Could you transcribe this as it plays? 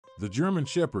The German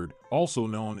Shepherd, also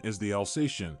known as the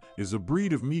Alsatian, is a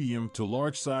breed of medium to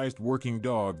large-sized working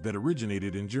dog that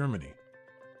originated in Germany.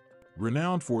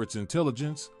 Renowned for its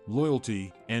intelligence,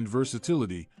 loyalty, and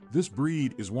versatility, this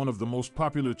breed is one of the most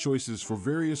popular choices for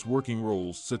various working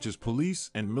roles such as police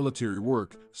and military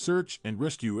work, search and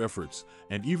rescue efforts,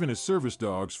 and even as service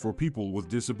dogs for people with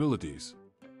disabilities.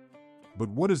 But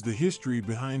what is the history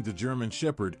behind the German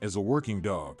Shepherd as a working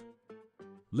dog?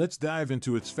 Let's dive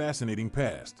into its fascinating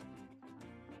past.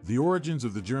 The origins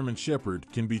of the German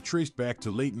Shepherd can be traced back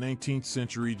to late 19th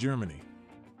century Germany.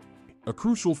 A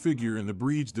crucial figure in the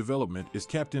breed's development is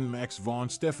Captain Max von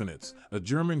Stephanitz, a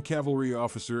German cavalry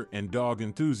officer and dog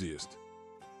enthusiast.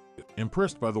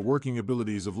 Impressed by the working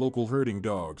abilities of local herding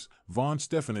dogs, von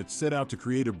Stephanitz set out to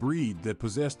create a breed that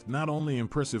possessed not only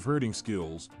impressive herding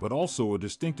skills, but also a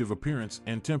distinctive appearance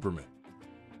and temperament.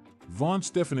 Von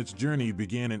Stephanitz's journey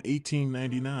began in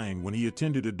 1899 when he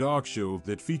attended a dog show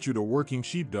that featured a working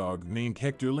sheepdog named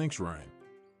Hector Lynxrhein.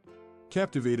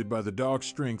 Captivated by the dog's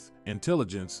strength,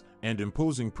 intelligence, and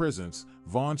imposing presence,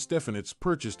 von Stephanitz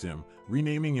purchased him,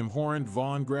 renaming him Horrend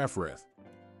von Grafrath.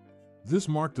 This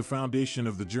marked the foundation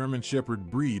of the German Shepherd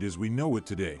breed as we know it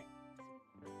today.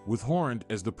 With Horrend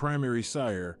as the primary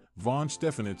sire, von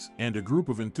Stephanitz and a group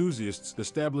of enthusiasts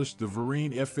established the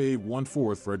Verein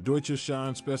FA14 for Deutsche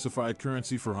Schadenspecified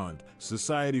Currency für Hund,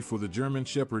 Society for the German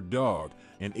Shepherd Dog.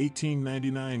 In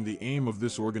 1899, the aim of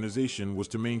this organization was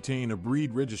to maintain a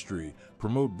breed registry,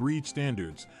 promote breed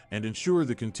standards, and ensure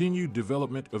the continued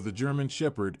development of the German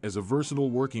Shepherd as a versatile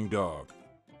working dog.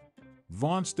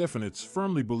 Von Stephanitz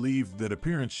firmly believed that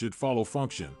appearance should follow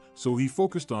function, so he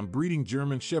focused on breeding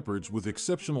German Shepherds with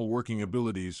exceptional working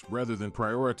abilities rather than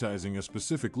prioritizing a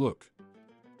specific look.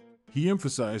 He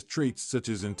emphasized traits such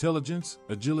as intelligence,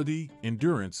 agility,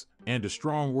 endurance, and a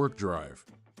strong work drive.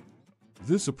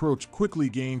 This approach quickly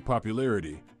gained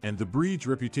popularity, and the breed's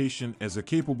reputation as a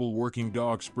capable working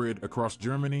dog spread across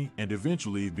Germany and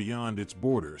eventually beyond its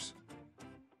borders.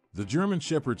 The German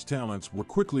Shepherd's talents were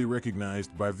quickly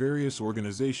recognized by various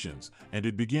organizations, and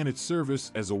it began its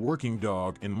service as a working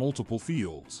dog in multiple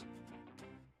fields.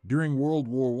 During World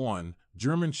War I,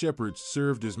 German Shepherds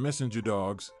served as messenger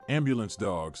dogs, ambulance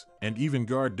dogs, and even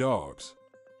guard dogs.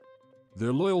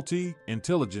 Their loyalty,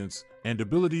 intelligence, and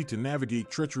ability to navigate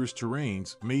treacherous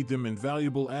terrains made them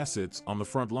invaluable assets on the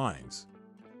front lines.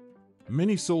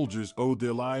 Many soldiers owed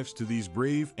their lives to these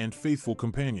brave and faithful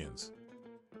companions.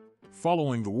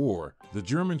 Following the war, the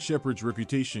German Shepherd's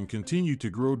reputation continued to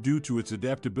grow due to its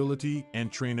adaptability and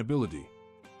trainability.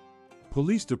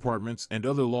 Police departments and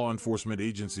other law enforcement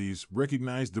agencies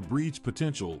recognized the breed's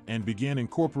potential and began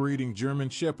incorporating German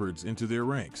Shepherds into their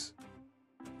ranks.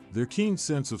 Their keen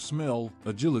sense of smell,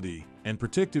 agility, and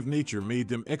protective nature made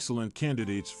them excellent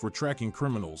candidates for tracking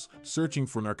criminals, searching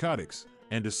for narcotics,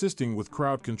 and assisting with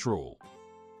crowd control.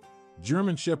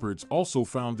 German Shepherds also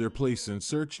found their place in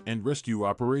search and rescue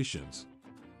operations.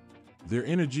 Their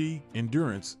energy,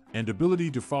 endurance, and ability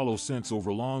to follow scents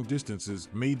over long distances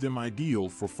made them ideal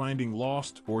for finding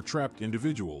lost or trapped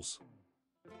individuals.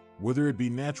 Whether it be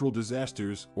natural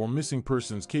disasters or missing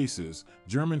persons cases,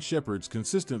 German Shepherds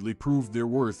consistently proved their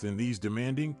worth in these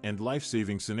demanding and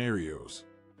life-saving scenarios.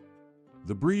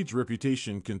 The breed's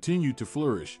reputation continued to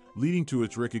flourish, leading to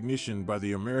its recognition by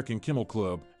the American Kennel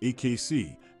Club,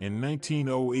 AKC, in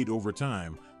 1908. Over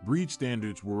time, breed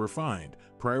standards were refined,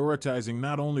 prioritizing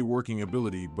not only working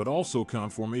ability but also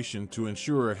conformation to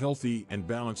ensure a healthy and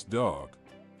balanced dog.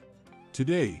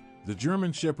 Today, the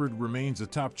German Shepherd remains a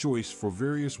top choice for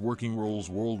various working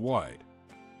roles worldwide.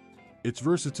 Its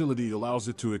versatility allows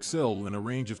it to excel in a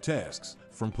range of tasks,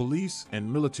 from police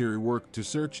and military work to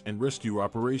search and rescue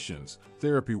operations,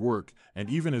 therapy work, and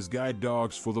even as guide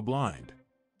dogs for the blind.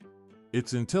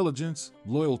 Its intelligence,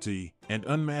 loyalty, and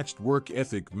unmatched work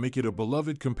ethic make it a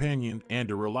beloved companion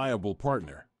and a reliable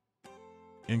partner.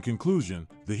 In conclusion,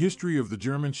 the history of the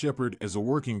German Shepherd as a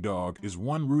working dog is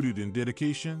one rooted in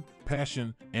dedication,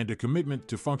 passion, and a commitment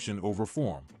to function over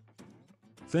form.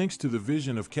 Thanks to the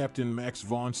vision of Captain Max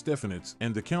von Stephanitz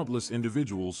and the countless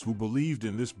individuals who believed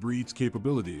in this breed's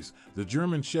capabilities, the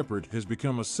German Shepherd has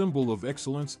become a symbol of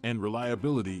excellence and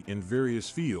reliability in various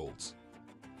fields.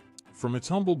 From its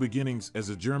humble beginnings as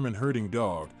a German herding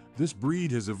dog, this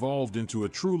breed has evolved into a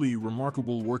truly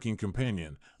remarkable working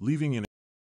companion, leaving an